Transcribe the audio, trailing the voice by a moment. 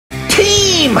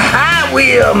Team Hot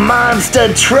Wheel monster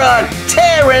truck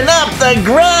tearing up the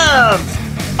ground.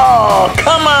 Oh,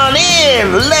 come on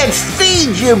in. Let's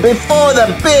feed you before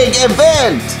the big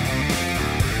event.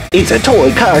 It's a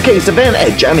toy car case event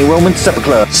at Johnny Roman's Supper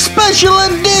Club. Special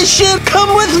edition,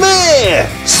 come with me.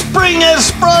 Spring has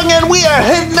sprung and we are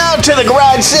heading out to the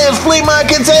garage sales, flea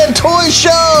markets, and toy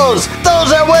shows.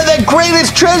 Those are where the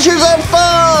greatest treasures are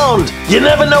found. You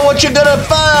never know what you're gonna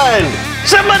find.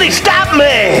 Somebody stop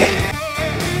me.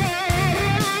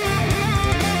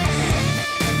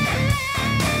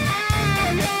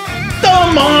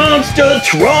 The monster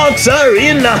trucks are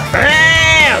in the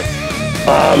house.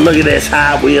 Oh, look at this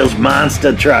Hot Wheels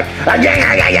monster truck. Oh,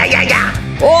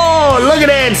 look at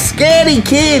that Scatty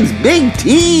Kids big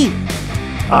teeth.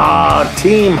 Oh,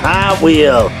 Team Hot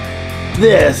Wheel.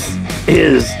 This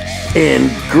is in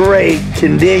great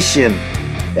condition.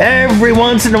 Every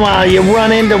once in a while you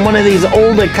run into one of these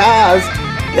older cars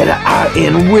that are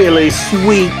in really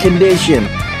sweet condition.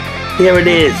 Here it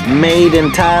is, made in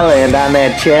Thailand on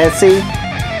that chassis.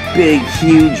 Big,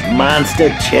 huge monster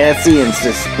chassis and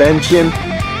suspension.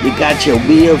 You got your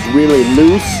wheels really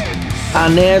loose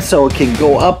on there so it can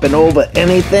go up and over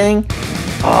anything.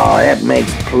 Oh, that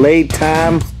makes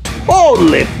playtime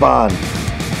totally fun.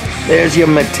 There's your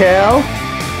Mattel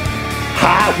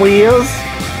Hot Wheels.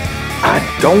 I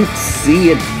don't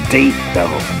see a date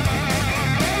though.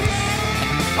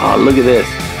 Oh, look at this.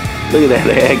 Look at that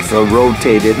axle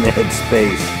rotate in that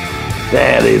space.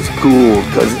 That is cool,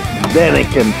 because then it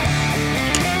can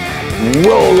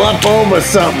roll up over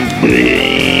something.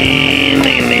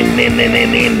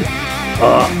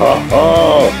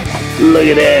 Oh, look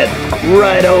at that.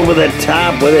 Right over the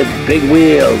top with its big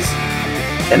wheels.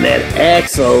 And that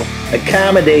axle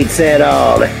accommodates that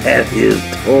all. That is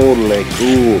totally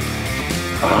cool.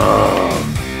 Oh.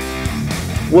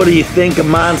 What do you think of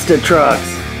monster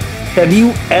trucks? Have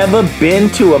you ever been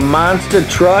to a monster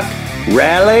truck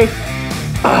rally?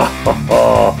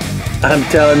 Oh, I'm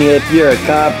telling you, if you're a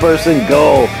car person,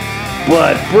 go.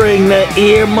 But bring the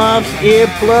earmuffs,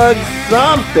 earplugs,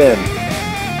 something.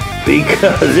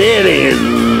 Because it is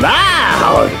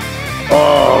loud.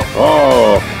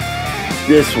 Oh,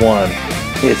 this one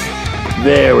is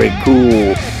very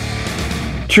cool.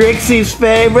 Trixie's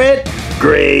favorite,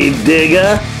 Grave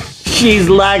Digger. She's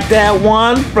like that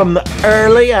one from the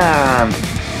early on.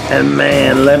 And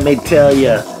man, let me tell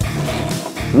you,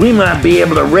 we might be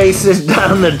able to race this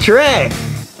down the track.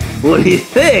 What do you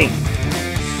think?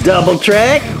 Double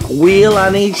track, wheel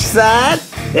on each side?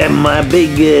 That might be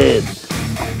good.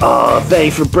 Oh,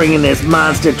 thanks for bringing this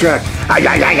monster truck.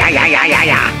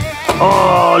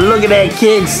 Oh, look at that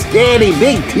kid, Scatty,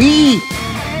 big teeth.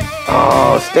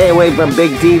 Oh, stay away from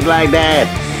big teeth like that.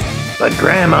 But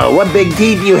Grandma, what big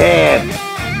teeth you have?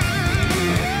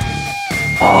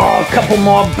 Oh, a couple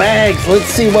more bags. Let's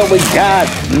see what we got.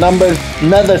 Another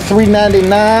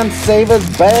 $3.99 Savers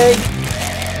bag.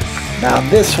 Now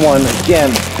this one,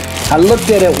 again, I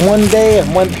looked at it one day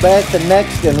and went back the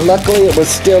next, and luckily it was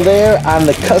still there on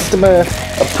the Customer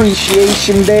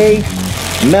Appreciation Day,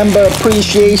 Member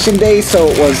Appreciation Day, so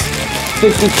it was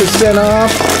 50%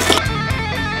 off.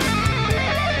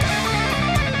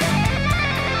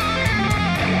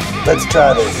 Let's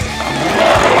try this.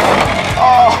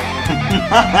 Oh,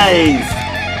 nice.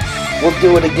 We'll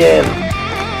do it again.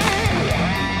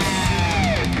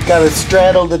 Gotta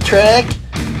straddle the track.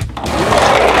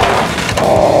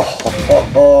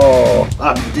 Oh,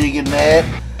 I'm digging that.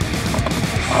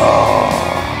 Oh,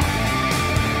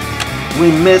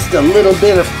 we missed a little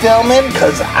bit of filming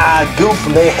because I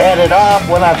goofily had it off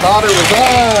when I thought it was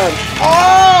on.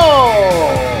 Oh,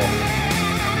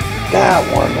 that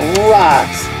one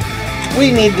rocks. We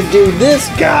need to do this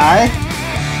guy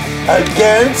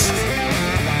against,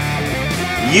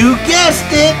 you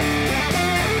guessed it,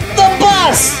 the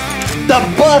bus. The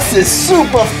bus is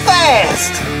super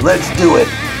fast. Let's do it.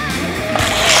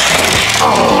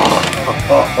 Oh,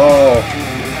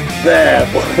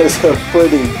 that was a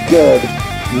pretty good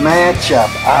matchup.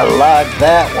 I like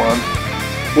that one.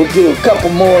 We'll do a couple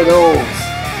more of those,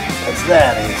 because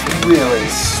that is really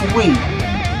sweet.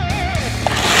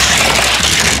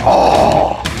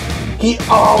 Oh, he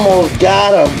almost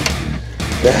got him.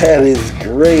 That is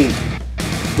great.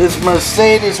 This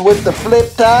Mercedes with the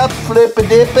flip top,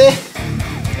 flippy-dippy.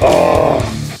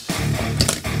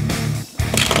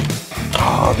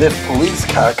 Oh, this police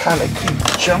car kind of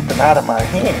keeps jumping out of my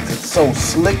hands. It's so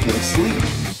slick and sleek.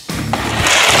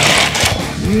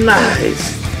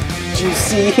 Nice. Did you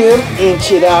see him inch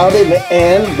it out in the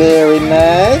end? Very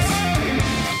nice.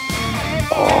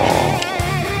 Oh,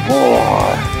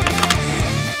 boy.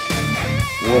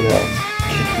 What else?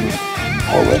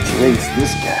 Oh, let's race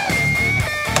this guy.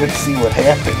 Let's see what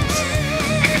happens.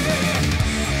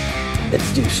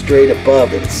 Let's do straight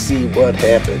above and see what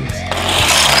happens.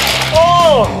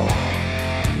 Oh!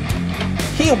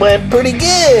 He went pretty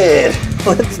good.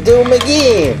 Let's do him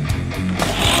again.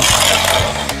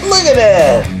 Look at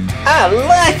that. I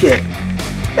like it.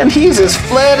 And he's as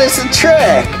flat as a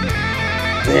track.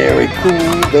 Very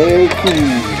cool, very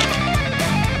cool.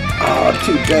 Oh,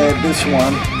 too bad this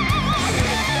one.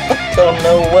 I don't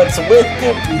know what's with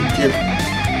him. He's just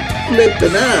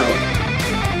flipping out.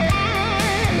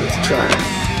 Let's try.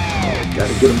 Oh,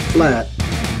 gotta get him flat.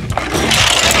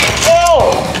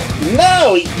 Oh!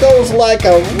 Now he goes like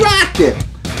a rocket.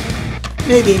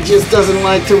 Maybe he just doesn't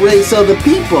like to race other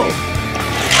people.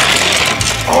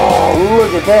 Oh,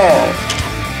 look at that.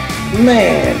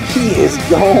 Man, he is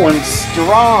going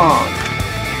strong.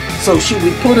 So should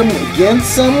we put him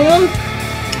against someone?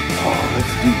 Oh,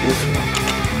 let's do this one.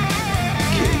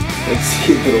 Okay, let's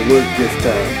see if it'll work this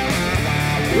time.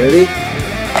 Ready?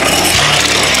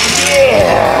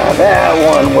 Yeah, that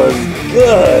one was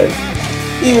good.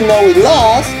 Even though we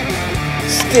lost,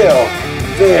 still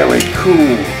very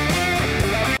cool.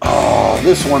 Oh,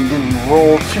 this one didn't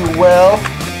roll too well.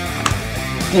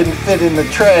 Didn't fit in the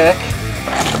track.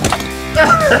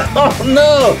 Oh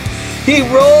no! He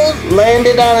rolled,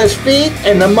 landed on his feet,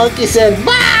 and the monkey said,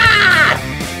 "Bah!"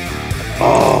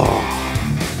 Oh,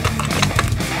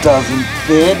 doesn't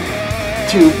fit.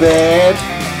 Too bad.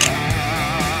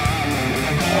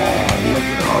 Oh, look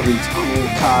at all these cool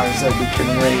cars that we can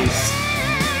race.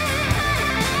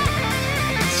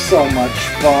 So much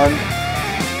fun.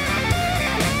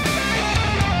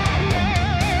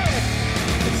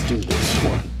 Let's do this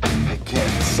one.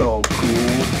 Again, so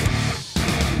cool.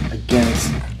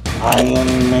 Against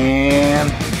Iron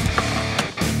Man.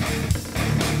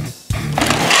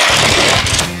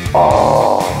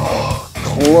 Oh,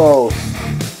 close.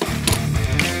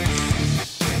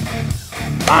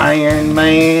 Iron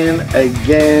Man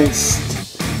against,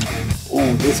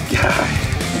 oh, this guy.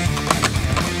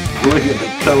 Look at the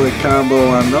color combo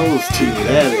on those two.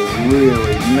 That is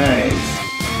really nice.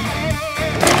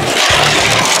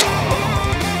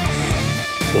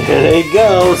 There they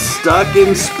go, stuck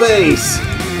in space.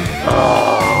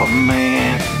 Oh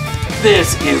man,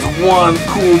 this is one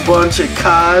cool bunch of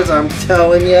cars, I'm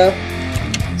telling you.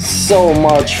 So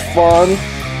much fun.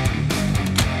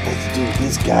 Let's do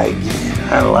this guy again.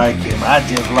 I like him. I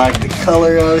just like the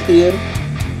color of him.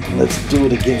 Let's do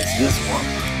it against this one.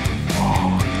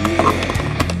 Oh yeah.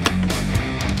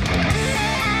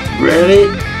 Ready,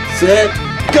 set,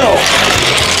 go.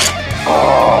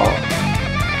 Oh.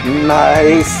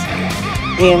 Nice.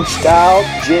 Inched out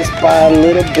just by a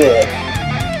little bit.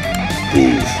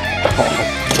 These are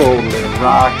totally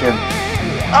rocking.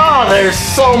 Oh, there's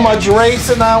so much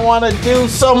racing I want to do.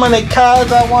 So many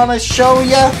cars I want to show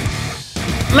you.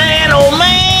 Man, oh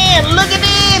man, look at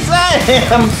this. I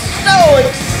am so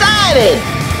excited.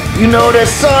 You know the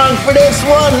song for this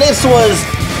one? This was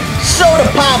Soda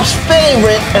Pop's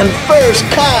favorite and first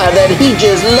car that he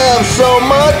just loved so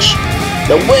much.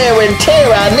 The wear and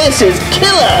tear on this is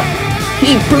killer.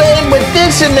 He played with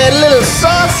this in that little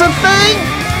saucer thing.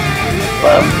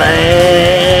 But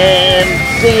man,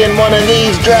 seeing one of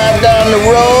these drive down the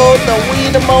road, the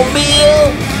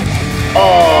Wienermobile.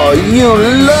 Oh, you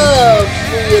love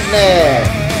seeing that.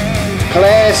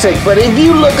 Classic. But if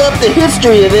you look up the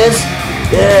history of this,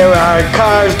 there are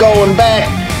cars going back,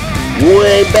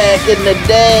 way back in the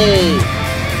day.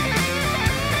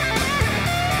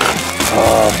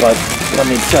 Oh, but let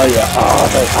me tell you,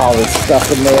 all this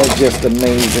stuff in there is just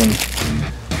amazing.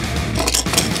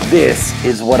 This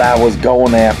is what I was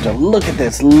going after. Look at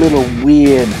this little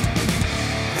weird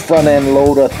front end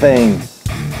loader thing.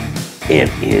 It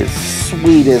is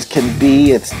sweet as can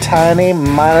be. It's tiny,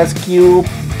 minuscule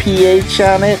pH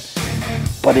on it,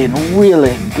 but in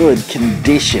really good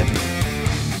condition.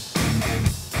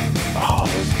 Oh,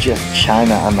 there's just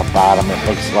china on the bottom, it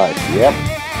looks like. Yep.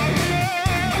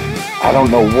 I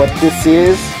don't know what this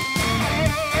is,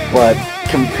 but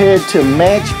compared to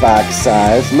Matchbox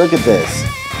size, look at this.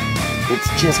 It's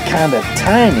just kind of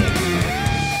tiny.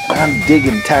 I'm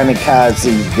digging tiny cars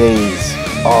these days.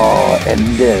 Oh, and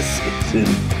this, it's in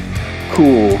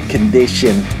cool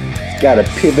condition. It's got a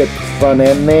pivot front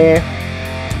end there.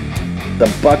 The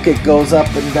bucket goes up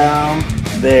and down.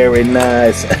 Very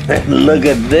nice. And look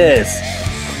at this.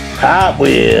 Hot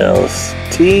Wheels.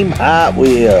 Team Hot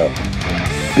Wheel.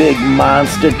 Big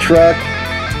monster truck.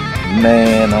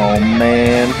 Man, oh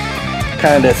man.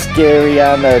 Kind of scary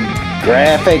on the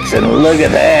graphics, and look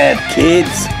at that,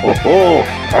 kids. Oh,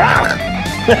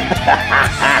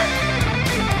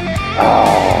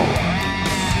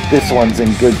 This one's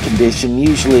in good condition.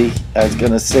 Usually, I was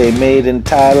gonna say made in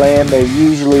Thailand, they're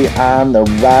usually on the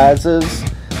risers.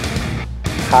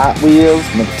 Hot Wheels,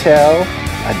 Mattel,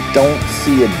 I don't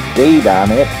see a date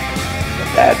on it.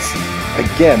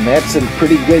 That's in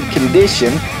pretty good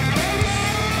condition.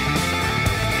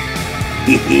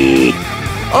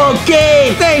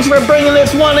 Okay, thanks for bringing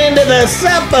this one into the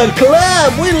supper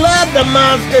club. We love the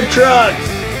monster trucks.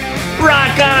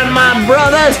 Rock on, my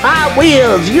brothers. Hot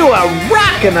Wheels, you are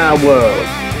rocking our world.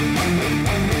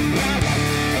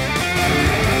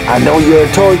 I know you're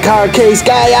a toy car case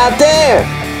guy out there.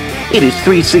 It is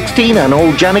 3:16 on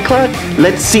Old Johnny Clock.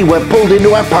 Let's see what pulled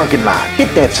into our parking lot.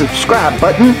 Hit that subscribe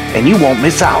button and you won't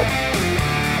miss out.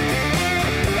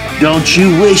 Don't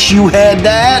you wish you had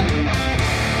that?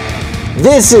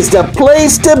 This is the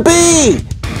place to be!